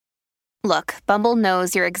Look, Bumble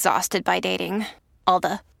knows you're exhausted by dating. All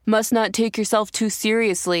the must not take yourself too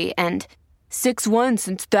seriously and 6'1"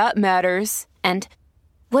 since that matters. And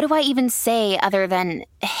what do I even say other than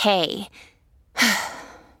hey?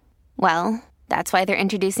 Well, that's why they're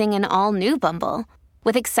introducing an all-new Bumble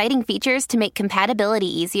with exciting features to make compatibility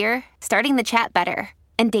easier, starting the chat better,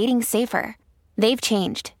 and dating safer. They've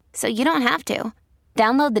changed, so you don't have to.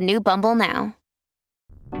 Download the new Bumble now.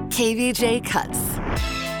 KVJ Cuts.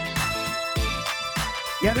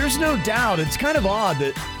 Yeah, there's no doubt. It's kind of odd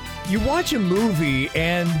that you watch a movie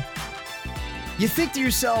and you think to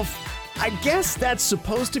yourself, I guess that's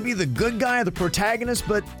supposed to be the good guy, the protagonist,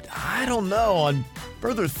 but I don't know. On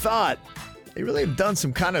further thought, they really have done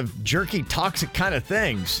some kind of jerky, toxic kind of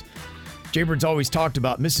things. Jaybird's always talked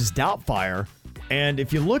about Mrs. Doubtfire, and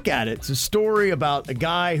if you look at it, it's a story about a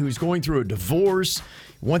guy who's going through a divorce,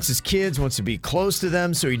 wants his kids, wants to be close to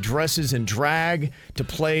them, so he dresses in drag to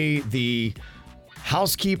play the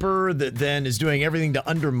housekeeper that then is doing everything to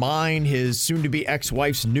undermine his soon-to-be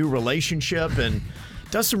ex-wife's new relationship and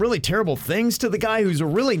does some really terrible things to the guy who's a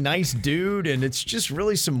really nice dude, and it's just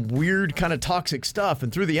really some weird kind of toxic stuff.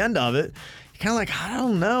 And through the end of it, you're kind of like, I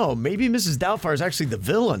don't know, maybe Mrs. Doubtfire is actually the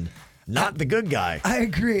villain, not the good guy. I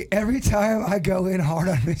agree. Every time I go in hard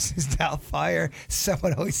on Mrs. Doubtfire,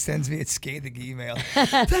 someone always sends me a scathing email.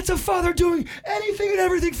 That's a father doing anything and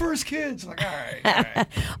everything for his kids. I'm like, all right.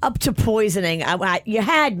 Up to poisoning. You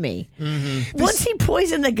had me. Mm-hmm. Once he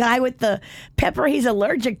poisoned the guy with the pepper he's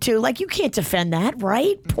allergic to, like, you can't defend that,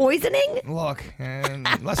 right? Poisoning? Look,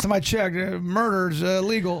 last time I checked, murder's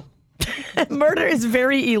illegal. Murder is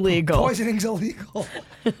very illegal. Poisoning's illegal.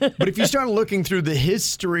 But if you start looking through the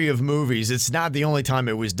history of movies, it's not the only time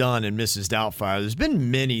it was done in Mrs. Doubtfire. There's been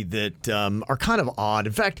many that are kind of odd.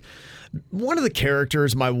 In fact, one of the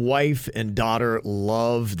characters, my wife and daughter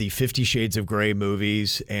love the 50 Shades of Grey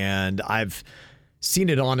movies, and I've seen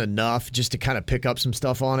it on enough just to kind of pick up some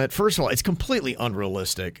stuff on it. First of all, it's completely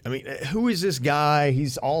unrealistic. I mean, who is this guy?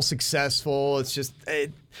 He's all successful. It's just,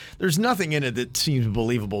 there's nothing in it that seems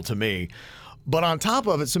believable to me. But on top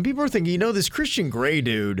of it, some people are thinking, this Christian Grey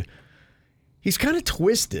dude, he's kind of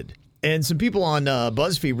twisted. And some people on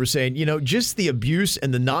BuzzFeed were saying, just the abuse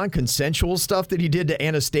and the non-consensual stuff that he did to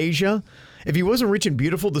Anastasia, if he wasn't rich and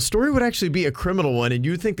beautiful, the story would actually be a criminal one, and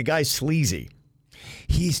you'd think the guy's sleazy.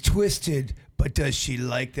 He's twisted, but does she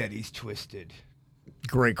like that he's twisted?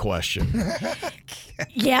 Great question.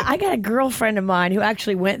 Yeah, I got a girlfriend of mine who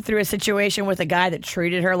actually went through a situation with a guy that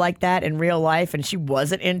treated her like that in real life, and she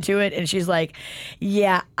wasn't into it. And she's like,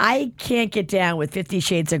 yeah, I can't get down with 50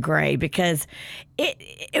 Shades of Grey because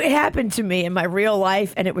it happened to me in my real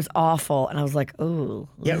life, and it was awful. And I was like, ooh.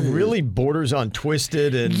 Yeah, it really borders on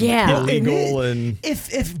twisted and And illegal. And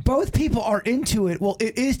if both people are into it, well,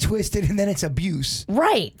 it is twisted, and then it's abuse.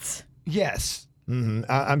 Right. Yes. Mm-hmm.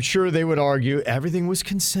 I'm sure they would argue everything was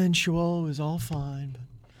consensual, it was all fine.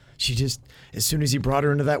 But she just, as soon as he brought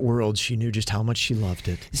her into that world, she knew just how much she loved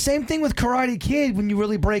it. Same thing with Karate Kid when you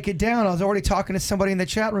really break it down. I was already talking to somebody in the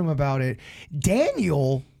chat room about it.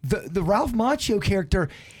 Daniel, the Ralph Macchio character,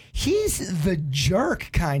 he's the jerk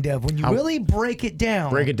kind of when you really break it down.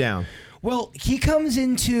 Break it down. Well, he comes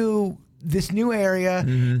into this new area,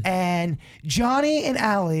 and Johnny and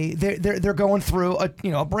Allie, they're going through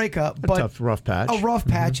a breakup, but tough, rough patch. A rough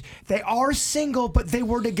patch. They are single, but they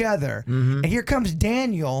were together. And here comes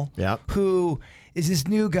Daniel, who is this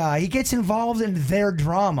new guy. He gets involved in their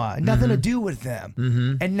drama, nothing to do with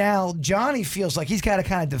them. And now Johnny feels like he's got to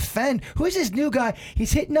kind of defend. Who is this new guy?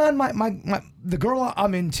 He's hitting on the girl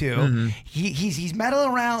I'm into. He's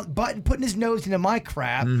meddling around, putting his nose into my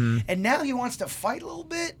crap, and now he wants to fight a little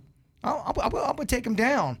bit. I'm going to take him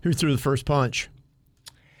down. Who threw the first punch?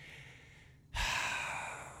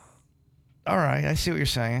 All right, I see what you're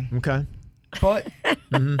saying. Okay. But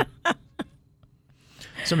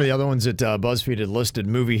some of the other ones that BuzzFeed had listed,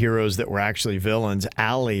 movie heroes that were actually villains.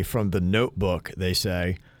 Allie from The Notebook, they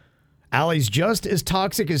say. Allie's just as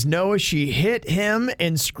toxic as Noah. She hit him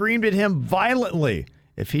and screamed at him violently.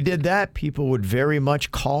 If he did that, people would very much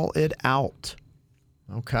call it out.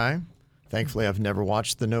 Okay. Thankfully, I've never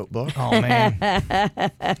watched The Notebook. Oh, man.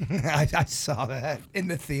 I saw that in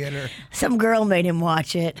the theater. Some girl made him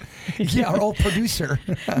watch it. Yeah, our old producer.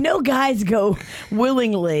 No guys go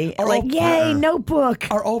willingly. Yay, Notebook.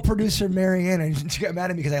 Our old producer, Marianne, and she got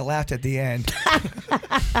mad at me because I laughed at the end.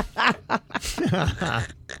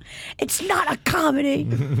 It's not a comedy.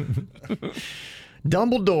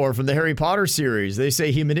 Dumbledore from the Harry Potter series. They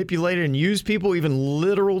say he manipulated and used people, even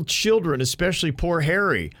literal children, especially poor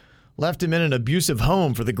Harry. Left him in an abusive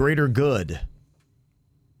home for the greater good.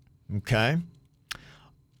 Okay.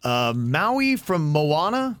 Maui from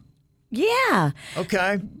Moana. Yeah.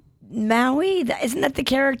 Okay. Maui, isn't that the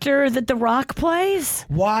character that The Rock plays?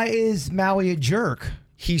 Why is Maui a jerk?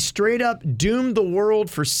 He straight up doomed the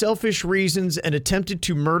world for selfish reasons and attempted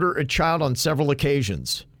to murder a child on several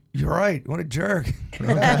occasions. You're right. What a jerk.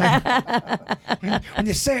 When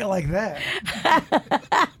you say it like that.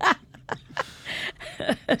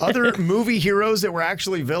 Other movie heroes that were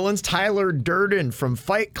actually villains, Tyler Durden from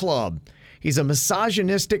Fight Club. He's a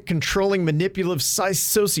misogynistic, controlling, manipulative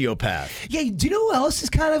sociopath. Yeah, do you know who else is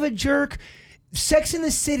kind of a jerk? Sex and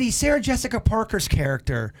the City, Sarah Jessica Parker's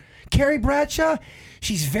character. Carrie Bradshaw,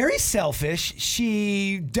 she's very selfish.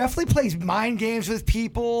 She definitely plays mind games with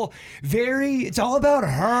people. It's all about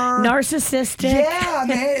her. Narcissistic. Yeah,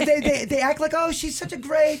 man. They act like, oh, she's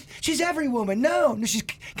she's every woman. No, she's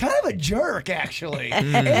kind of a jerk, actually.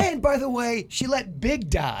 And by the way, she let Big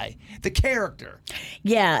die, the character.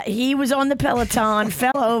 Yeah, he was on the Peloton,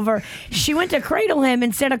 fell over. She went to cradle him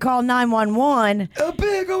instead of call 911. Oh,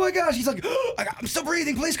 Big, oh my gosh. He's like, oh, I'm still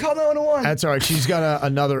breathing. Please call 911. That's all right. She's got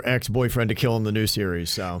another ex-boyfriend to kill in the new series.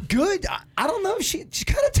 So good. I don't know. She's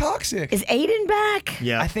kind of toxic. Is Aiden back?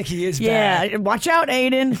 Yeah, I think he is back. Yeah, watch out,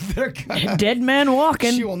 Aiden. Dead man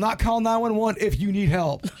walking. She will not call 911 if you need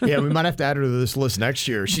help. Yeah, we might have to add her to this list next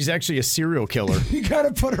year. She's actually a serial killer. You got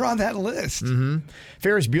to put her on that list. Mm-hmm.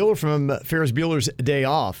 Ferris Bueller from Ferris Bueller's Day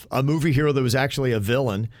Off, a movie hero that was actually a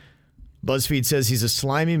villain. BuzzFeed says he's a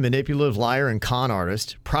slimy, manipulative liar and con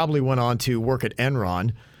artist. Probably went on to work at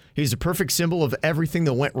Enron. He's a perfect symbol of everything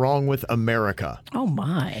that went wrong with America. Oh,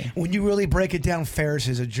 my. When you really break it down, Ferris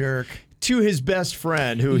is a jerk. To his best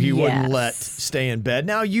friend, who he wouldn't let stay in bed.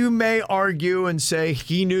 Now, you may argue and say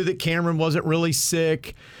he knew that Cameron wasn't really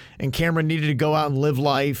sick and Cameron needed to go out and live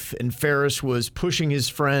life, and Ferris was pushing his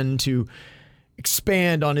friend to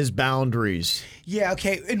expand on his boundaries. Yeah,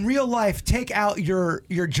 okay. In real life, take out your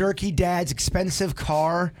jerky dad's expensive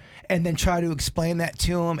car and then try to explain that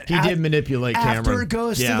to him. He did manipulate Cameron. After it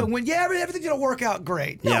goes to the wind. Yeah, everything's going to work out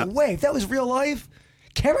great. No way. If that was real life,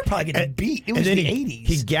 Cameron probably get beat. It was the 80s.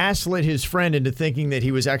 He gaslit his friend into thinking that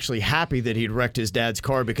he was actually happy that he'd wrecked his dad's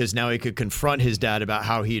car because now he could confront his dad about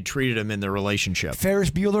how he had treated him in their relationship. Ferris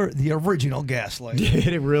Bueller, the original gaslight.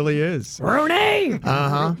 It really is. Rooney!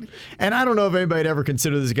 Uh-huh. And I don't know if anybody'd ever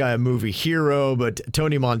consider this guy a movie hero, but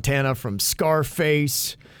Tony Montana from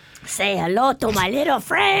Scarface. Say hello to my little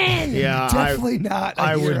friend. Yeah, definitely not a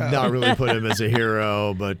I hero. would not really put him as a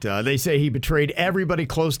hero, but they say he betrayed everybody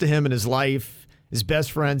close to him in his life. His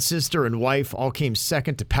best friend, sister, and wife all came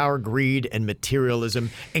second to power, greed, and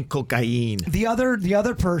materialism, and cocaine. The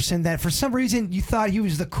other person that for some reason you thought he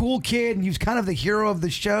was the cool kid and he was kind of the hero of the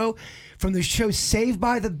show, from the show Saved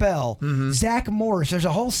by the Bell, Zach Morris. There's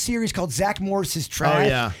a whole series called Zach Morris's Trash. Oh,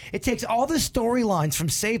 yeah. It takes all the storylines from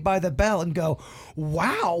Saved by the Bell and go,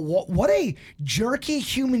 wow, what a jerky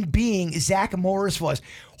human being Zach Morris was.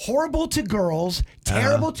 Horrible to girls,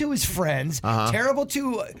 terrible to his friends, terrible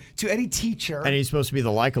to any teacher. And he's supposed to be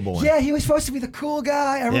the likable one. Yeah, he was supposed to be the cool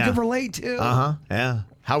guy everyone could relate to. Yeah.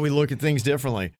 How we look at things differently.